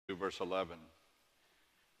verse 11.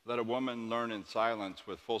 Let a woman learn in silence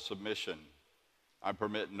with full submission. I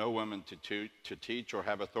permit no woman to teach or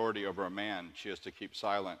have authority over a man. She is to keep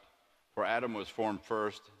silent. For Adam was formed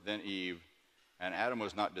first, then Eve. And Adam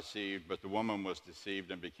was not deceived, but the woman was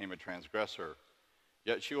deceived and became a transgressor.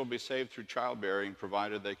 Yet she will be saved through childbearing,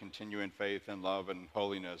 provided they continue in faith and love and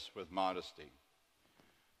holiness with modesty.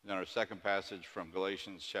 Then our second passage from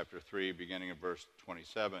Galatians chapter 3, beginning of verse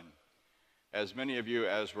 27. As many of you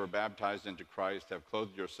as were baptized into Christ have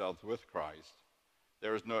clothed yourselves with Christ.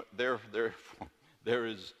 There is no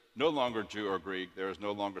longer Jew or Greek. There is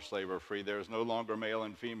no longer slave or free. There is no longer male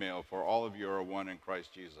and female, for all of you are one in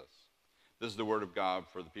Christ Jesus. This is the word of God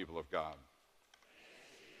for the people of God.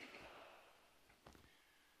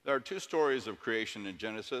 There are two stories of creation in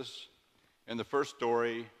Genesis. In the first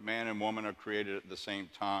story, man and woman are created at the same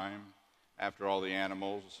time, after all the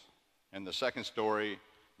animals. In the second story,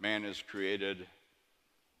 man is created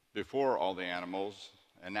before all the animals,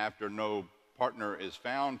 and after no partner is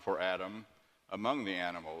found for Adam among the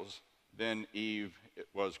animals, then Eve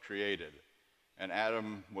was created. And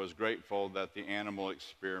Adam was grateful that the animal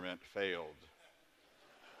experiment failed.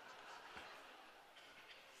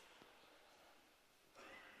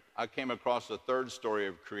 I came across the third story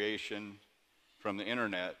of creation from the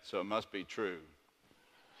internet, so it must be true.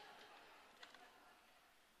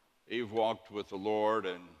 Eve walked with the Lord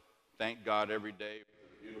and thanked God every day for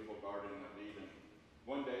the beautiful Garden of Eden.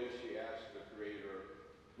 One day she asked the Creator,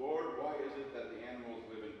 Lord, why is it that the animals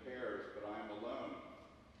live in pairs, but I am alone?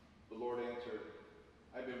 The Lord answered,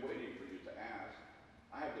 I've been waiting for you to ask.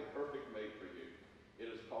 I have the perfect mate for you. It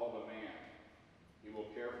is called a man. He will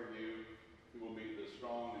care for you. He will be the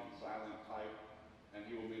strong and silent type, and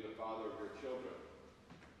he will be the father of your children.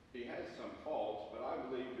 He has some faults, but I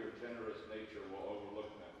believe your generous nature will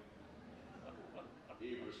overlook them.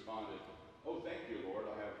 Eve responded, oh, thank you, Lord.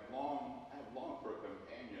 I have longed for a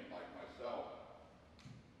companion like myself.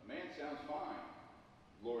 A man sounds fine.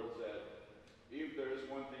 The Lord said, Eve, there is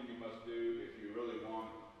one thing you must do if you really want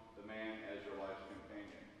the man as your life's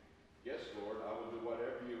companion. Yes, Lord, I will do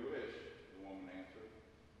whatever you wish, the woman answered.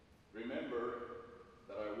 Remember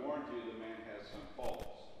that I warned you the man has some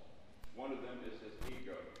faults. One of them is his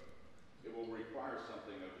ego. It will require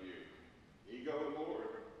something of you. Ego,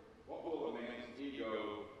 Lord, what will a man's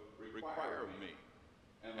ego require of me?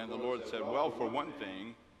 And the Lord said, well, for one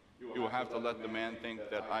thing, you will have to let the man think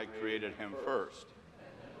that I created him first.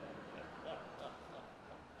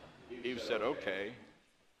 Eve said, okay.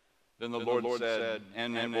 Then the Lord said,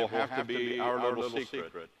 and it will have to be our little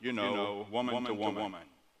secret, you know, woman to woman.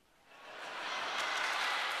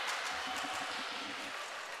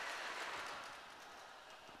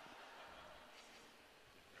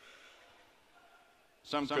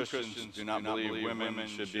 Some Christians do not believe women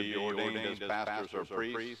should be ordained as pastors or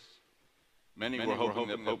priests. Many were hoping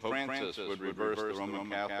that Pope Francis would reverse the Roman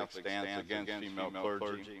Catholic stance against female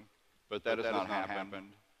clergy, but that has not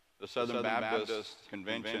happened. The Southern Baptist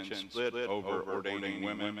Convention split over ordaining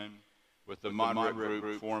women, with the moderate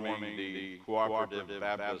group forming the Cooperative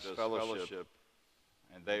Baptist Fellowship,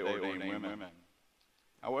 and they ordain women.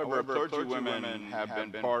 However, clergy women have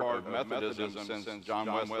been part of Methodism since John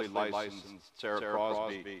Wesley licensed Sarah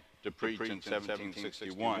Crosby to preach in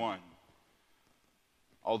 1761.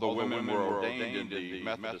 Although women were ordained in the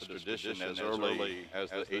Methodist tradition as early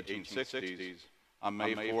as the 1860s, on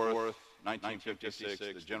May 4th,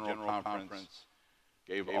 1956, the General Conference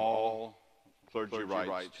gave all clergy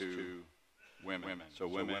rights to women. So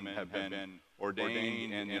women have been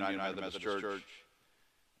ordained in the United Methodist Church.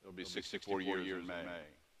 It'll be 64 years in May.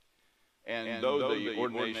 And though the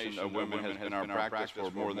ordination of women has been our practice for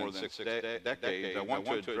more than 6 decades, I want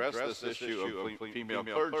to address this issue of female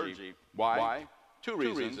clergy. Why? Two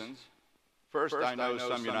reasons. First, I know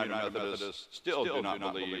some United Methodists still do not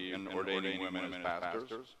believe in ordaining women as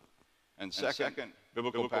pastors. And second,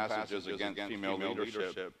 biblical passages against female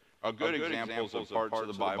leadership are good examples of parts of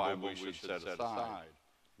the Bible we should set aside.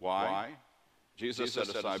 Why? Jesus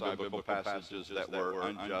set aside biblical passages that were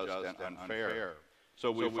unjust and unfair.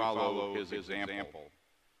 So we follow his example.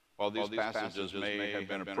 While these passages may have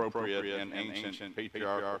been appropriate in ancient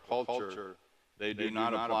patriarchal culture, they do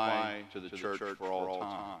not apply to the church for all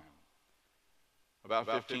time. About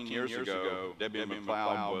 15 years ago, Debbie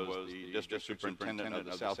McLeod was the district superintendent of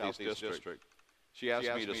the Southeast District. She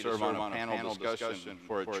asked me to serve on a panel discussion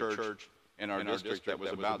for a church in our district that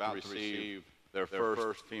was about to receive their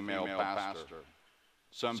first female pastor.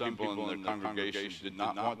 Some people in the congregation did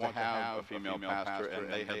not want to have a female pastor,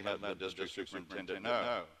 and they had let the district superintendent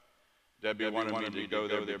know. Debbie wanted me to go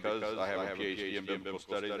there because I have a PhD in biblical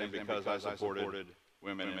studies and because I supported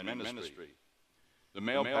women in ministry. The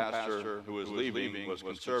male pastor who was leaving was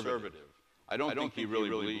conservative. I don't think he really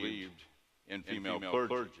believed in female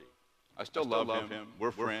clergy. I still love him.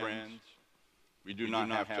 We're friends. We do not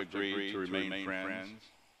have to agree to remain friends.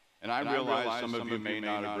 And I realize some of you may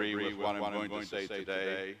not agree with what I'm going to say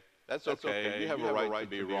today. That's okay. You have a right to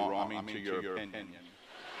be wrong. I mean, to your opinion.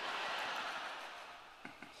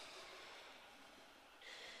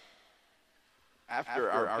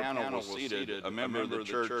 After our panel was seated, a member of the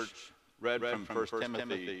church read from 1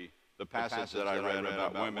 Timothy, the passage that I read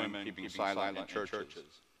about women keeping silent in churches.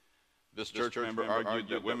 This church member argued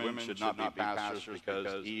that women should not be pastors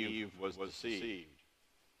because Eve was deceived.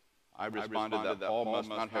 I responded that Paul must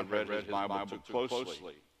not have read his Bible too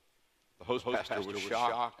closely. The host pastor was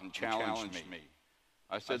shocked and challenged me.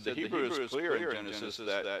 I said the Hebrew is clear in Genesis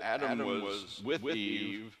that Adam was with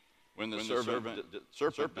Eve when the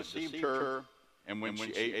serpent deceived her and when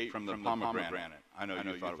she ate from the pomegranate. I know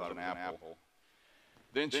you thought it was an apple.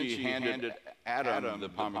 Then she handed Adam the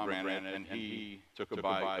pomegranate, and he took a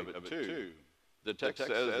bite of it too. The text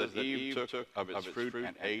says that Eve took of its fruit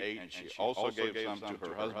and ate, and she also gave some to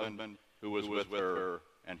her husband who was with her,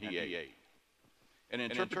 and he ate. In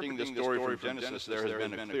interpreting the story from Genesis, there has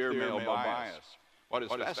been a clear male bias. What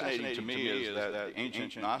is fascinating to me is that the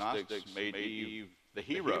ancient Gnostics made Eve the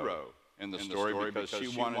hero in the story because she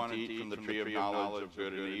wanted to eat from the tree of knowledge of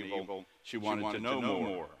good and evil. She wanted to know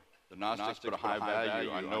more. The Gnostics put a high value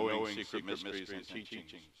on knowing secret mysteries and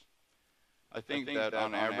teachings. I think that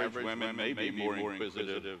on average, women may be more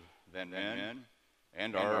inquisitive than men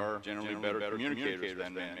and are generally better communicators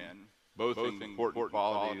than men, both important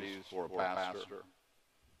qualities for a pastor.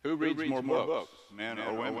 Who reads more books, men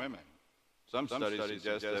or women? Some studies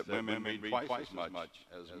suggest that women read twice as much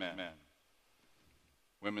as men.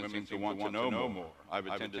 Women seem to want to know more. I've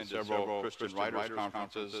attended several Christian writers'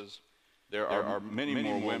 conferences. There are many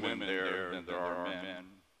more women there than there are men.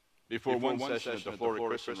 Before one session at the Florida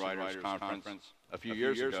Christian Writers' Conference a few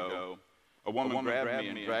years ago, a woman grabbed me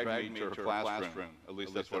and dragged me to her classroom. At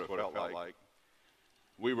least that's what it felt like.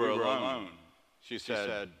 We were alone. She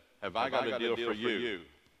said, "Have I got a deal for you?"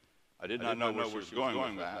 I did not know where she was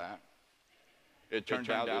going with that. It turned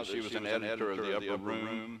out that she was an editor of the Upper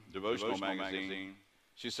Room devotional magazine.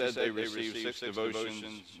 She said they received 6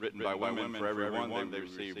 devotions written by women for every one they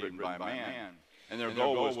received written by a man. And their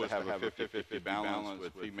goal was to have a 50-50 balance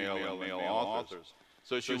with female and male authors.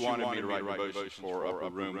 So she wanted me to write devotions for Upper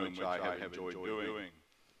Room, which I have enjoyed doing.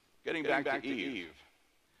 Getting back to Eve.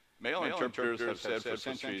 Male interpreters have said for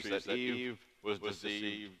centuries that Eve was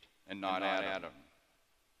deceived and not Adam.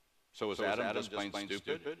 So was Adam just plain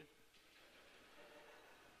stupid?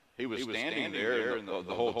 He was standing there the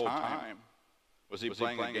whole time. Was he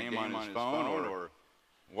playing a game on his phone or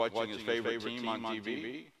watching his favorite team on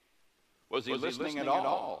TV? Was he listening at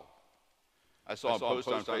all? I saw a post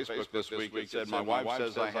on Facebook this week that said, "My wife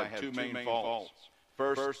says I have 2 main faults.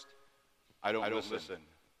 First, I don't listen.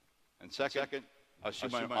 And second, she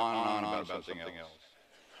went on and on about something else."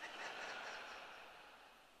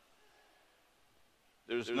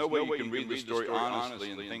 There's no way you can read the story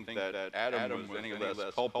honestly and think that Adam was any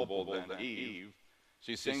less culpable than Eve.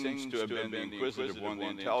 She seems to have been the inquisitive one, the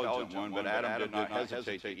intelligent one, but Adam did not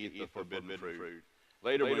hesitate to eat the forbidden fruit.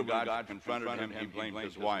 Later, when God confronted him, he blamed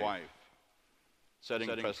his wife, setting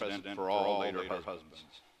precedent for all later husbands.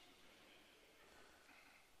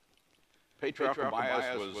 Patriarchal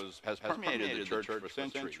bias has permeated the church for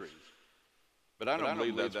centuries. But I don't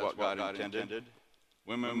believe that's what God intended.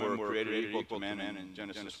 Women were created equal to men in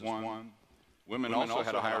Genesis 1. Women also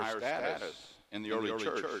had a higher status in the early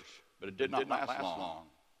church, but it did not last long.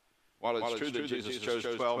 While it's true that Jesus chose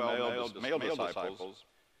 12 male disciples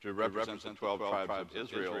to represent the 12 tribes of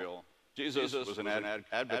Israel, Jesus was an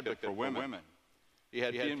advocate for women. He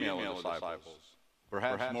had female disciples,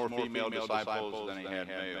 perhaps more female disciples than he had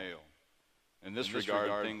male. In this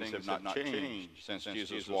regard, things have not changed since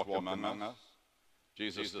Jesus walked among us.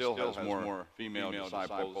 Jesus still has more female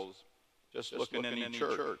disciples. Just look in any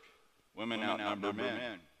church. Women outnumber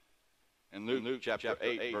men. In Luke chapter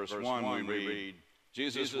 8, verse 1, we read,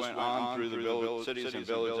 Jesus went on through the cities and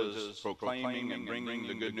villages, proclaiming and bringing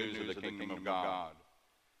the good news of the kingdom of God.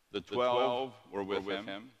 The 12 were with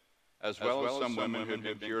him, as well as some women who had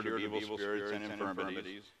been cured of evil spirits and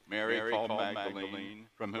infirmities, Mary called Magdalene,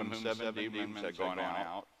 from whom 7 demons had gone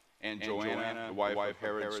out, and Joanna, the wife of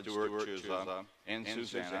Herod's steward Chuza, and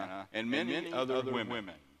Susanna, and many other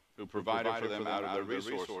women who provided for them out of their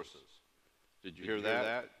resources. Did you hear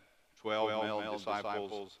that? 12 male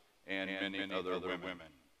disciples and many other women.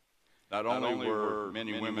 Not only were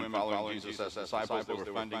many women following Jesus as disciples, they were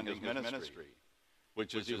funding his ministry,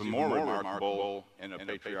 which is even more remarkable in a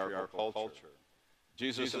patriarchal culture.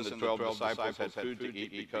 Jesus and the 12 disciples had food to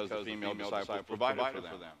eat because the female disciples provided for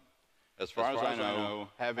them. As far as I know,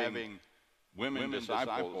 having women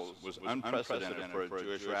disciples was unprecedented for a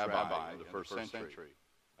Jewish rabbi in the first century,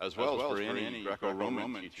 as well as for any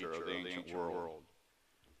Greco-Roman teacher of the ancient world.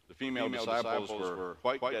 The female disciples were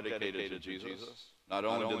quite dedicated to Jesus. Not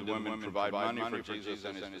only did the women provide money for Jesus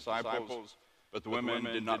and his disciples, but the women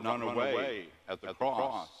did not run away at the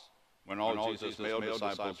cross when all Jesus' male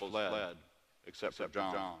disciples fled, except for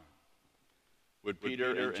John. Would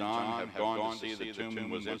Peter and John have gone to see the tomb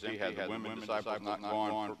was empty had the women disciples not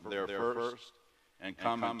gone there first and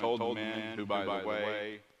come and told the men who, by the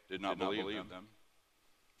way, did not believe them?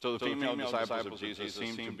 So the female disciples of Jesus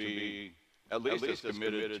seem to be at least as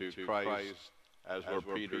committed to Christ as were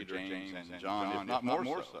Peter, James, and John, if not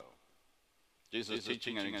more so. Jesus'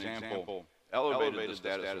 teaching and example elevated the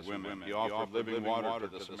status of women. He offered living water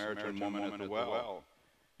to the Samaritan woman at the well.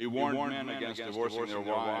 He warned men against divorcing their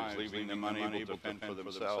wives, leaving them unable to fend for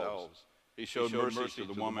themselves. He showed mercy to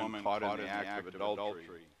the woman caught in the act of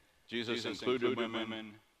adultery. Jesus included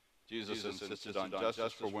women. Jesus insisted on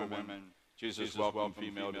justice for women. Jesus welcomed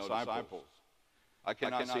female disciples. I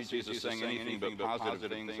cannot see Jesus saying anything but positive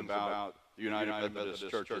things about the United Methodist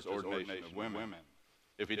Church's ordination of women.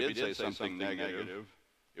 If he did say something negative,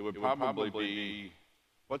 it would probably be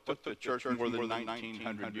what took the church more than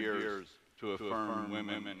 1,900 years to affirm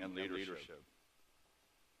women in leadership.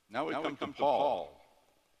 Now we come to Paul.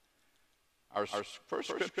 Our first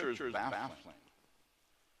scripture is baffling.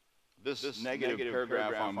 This negative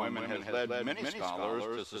paragraph on women has led many scholars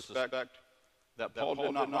to suspect that Paul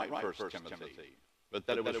did not write 1 Timothy, but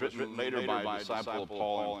that it was written later by a disciple of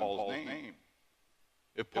Paul in Paul's name.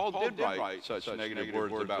 If Paul did write such negative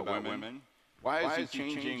words about women, why is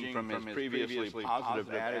he changing from his previously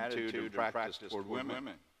positive attitude and practice toward women?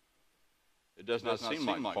 It does not seem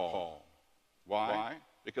like Paul. Why?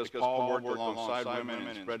 Because Paul worked alongside women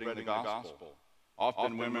in spreading the gospel.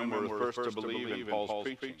 Often women were the first to believe in Paul's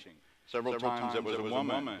preaching. Several times it was a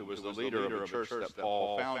woman who was the leader of a church that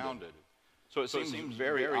Paul founded. So it seems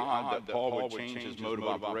very odd that Paul would change his mode of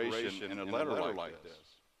operation in a letter like this.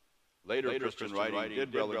 Later Christian writing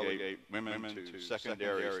did relegate women to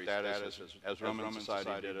secondary status as Roman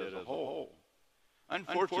society did as a whole.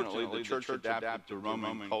 Unfortunately, the church adapted to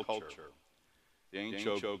Roman culture. The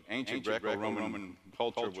ancient Greco-Roman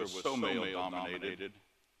culture was so male-dominated,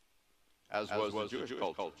 as was the Jewish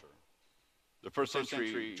culture. The first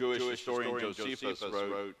century Jewish historian Josephus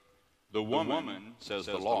wrote, "The woman, says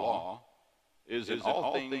the law, is in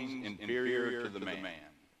all things inferior to the man."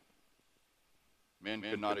 Men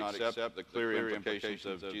could not accept the clear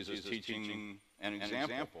implications of Jesus' teaching and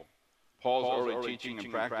example. Paul's early teaching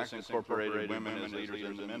and practice incorporated women as leaders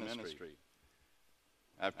in the ministry.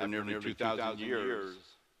 After nearly 2,000 years,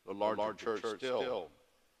 the larger church still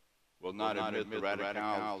will not admit the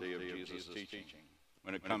radicality of Jesus' teaching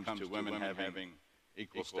when it comes to women having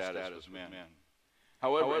equal status with men.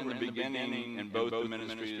 However, in the beginning, in both the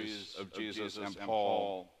ministries of Jesus and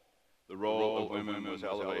Paul, the role of women was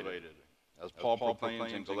elevated. As Paul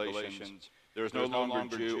proclaims in Galatians, there is no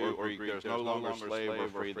longer Jew or Greek, there is no longer slave or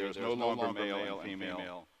free, there is no longer male and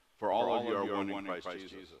female, for all of you are one in Christ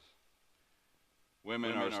Jesus.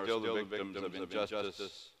 Women are still the victims of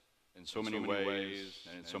injustice in so many ways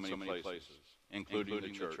and in so many places, including the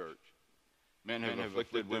church. Men have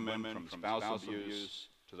afflicted women from spousal abuse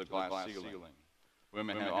to the glass ceiling.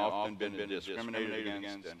 Women have often been discriminated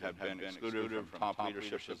against and have been excluded from top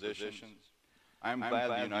leadership positions. I am glad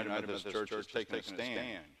the United Methodist Church has taken a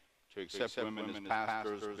stand to accept women as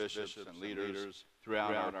pastors, bishops, and leaders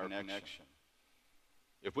throughout our connection.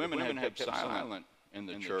 If women had kept silent in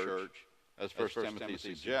the church, as 1 Timothy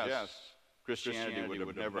suggests, Christianity would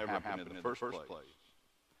have never happened in the first place.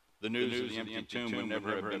 The news of the empty tomb would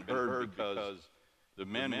never have been heard because the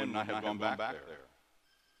men would not have gone back there.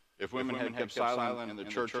 If women had kept silent in the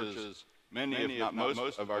churches, many, if not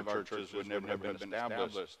most, of our churches would never have been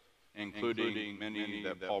established, including many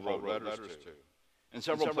that Paul wrote letters to. In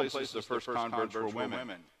several places, the first converts were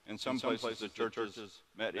women. In some places, the churches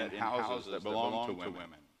met in houses that belonged to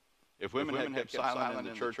women. If women had kept silent in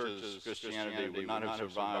the churches, Christianity would not have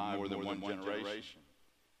survived more than one generation.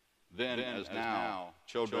 Then, as now,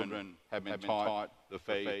 children have been taught the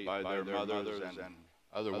faith by their mothers and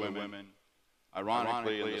other women.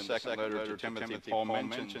 Ironically, in the second letter to Timothy, Paul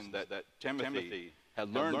mentions that Timothy had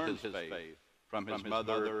learned his faith from his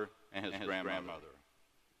mother and his grandmother.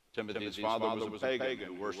 Timothy's father was a pagan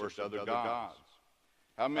who worshipped other gods.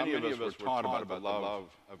 How many of us were taught about the love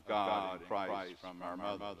of God and Christ from our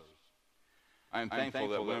mothers? I am thankful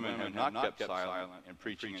that women have not kept silent in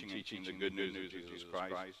preaching and teaching the good news of Jesus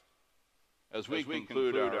Christ. As we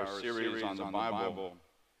conclude our series on the Bible,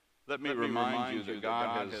 let me remind you that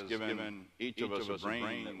God has given each of us a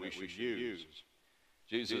brain that we should use.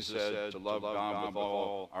 Jesus said to love God with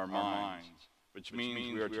all our minds, which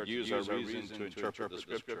means we are to use our reason to interpret the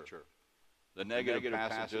Scripture. The negative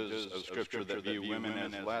passages of Scripture that view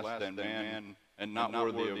women as less than men and not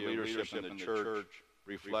worthy of leadership in the church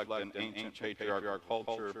reflect an ancient patriarchal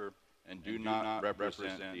culture and do not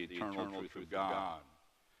represent the eternal truth of God.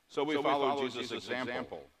 So we follow Jesus'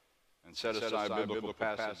 example and set aside biblical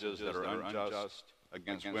passages that are unjust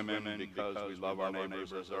against women because we love our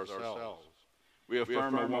neighbors as ourselves. We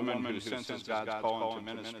affirm a woman who senses God's call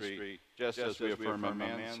into ministry just as we affirm a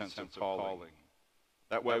man's sense of calling.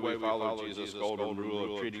 That way we follow Jesus' golden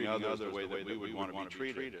rule of treating others the way that we would want to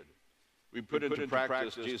be treated. We put into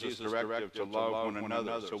practice Jesus' directive to love one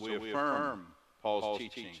another, so we affirm Paul's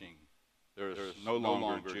teaching. There is no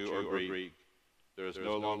longer Jew or Greek. There is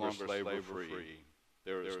no longer slave or free.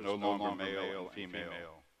 There is no longer male and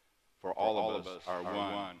female. For all of us are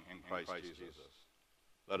one in Christ Jesus.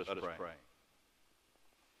 Let us pray.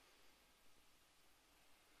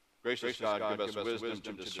 Gracious God, give us wisdom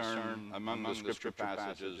to discern among the Scripture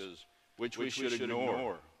passages which we should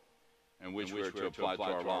ignore and which we are to apply to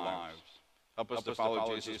our lives. Help us to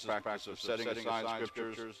follow Jesus' practice of setting aside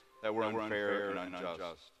Scriptures that were unfair and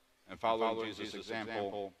unjust. And following Jesus'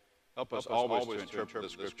 example, help us always to interpret the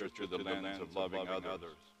Scripture through the lens of loving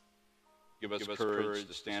others. Give us courage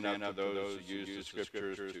to stand up to those who use the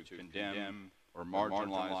Scriptures to condemn or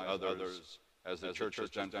marginalize others, as the church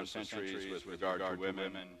has done for centuries with regard to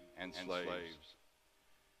women and slaves.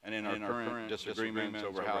 And in our current disagreements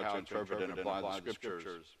over how to interpret and apply the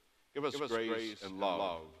Scriptures, give us grace and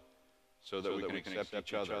love so that we can accept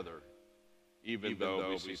each other, even though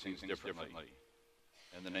we see things differently.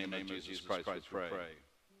 In the name of Jesus Christ we pray.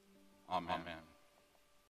 Amen.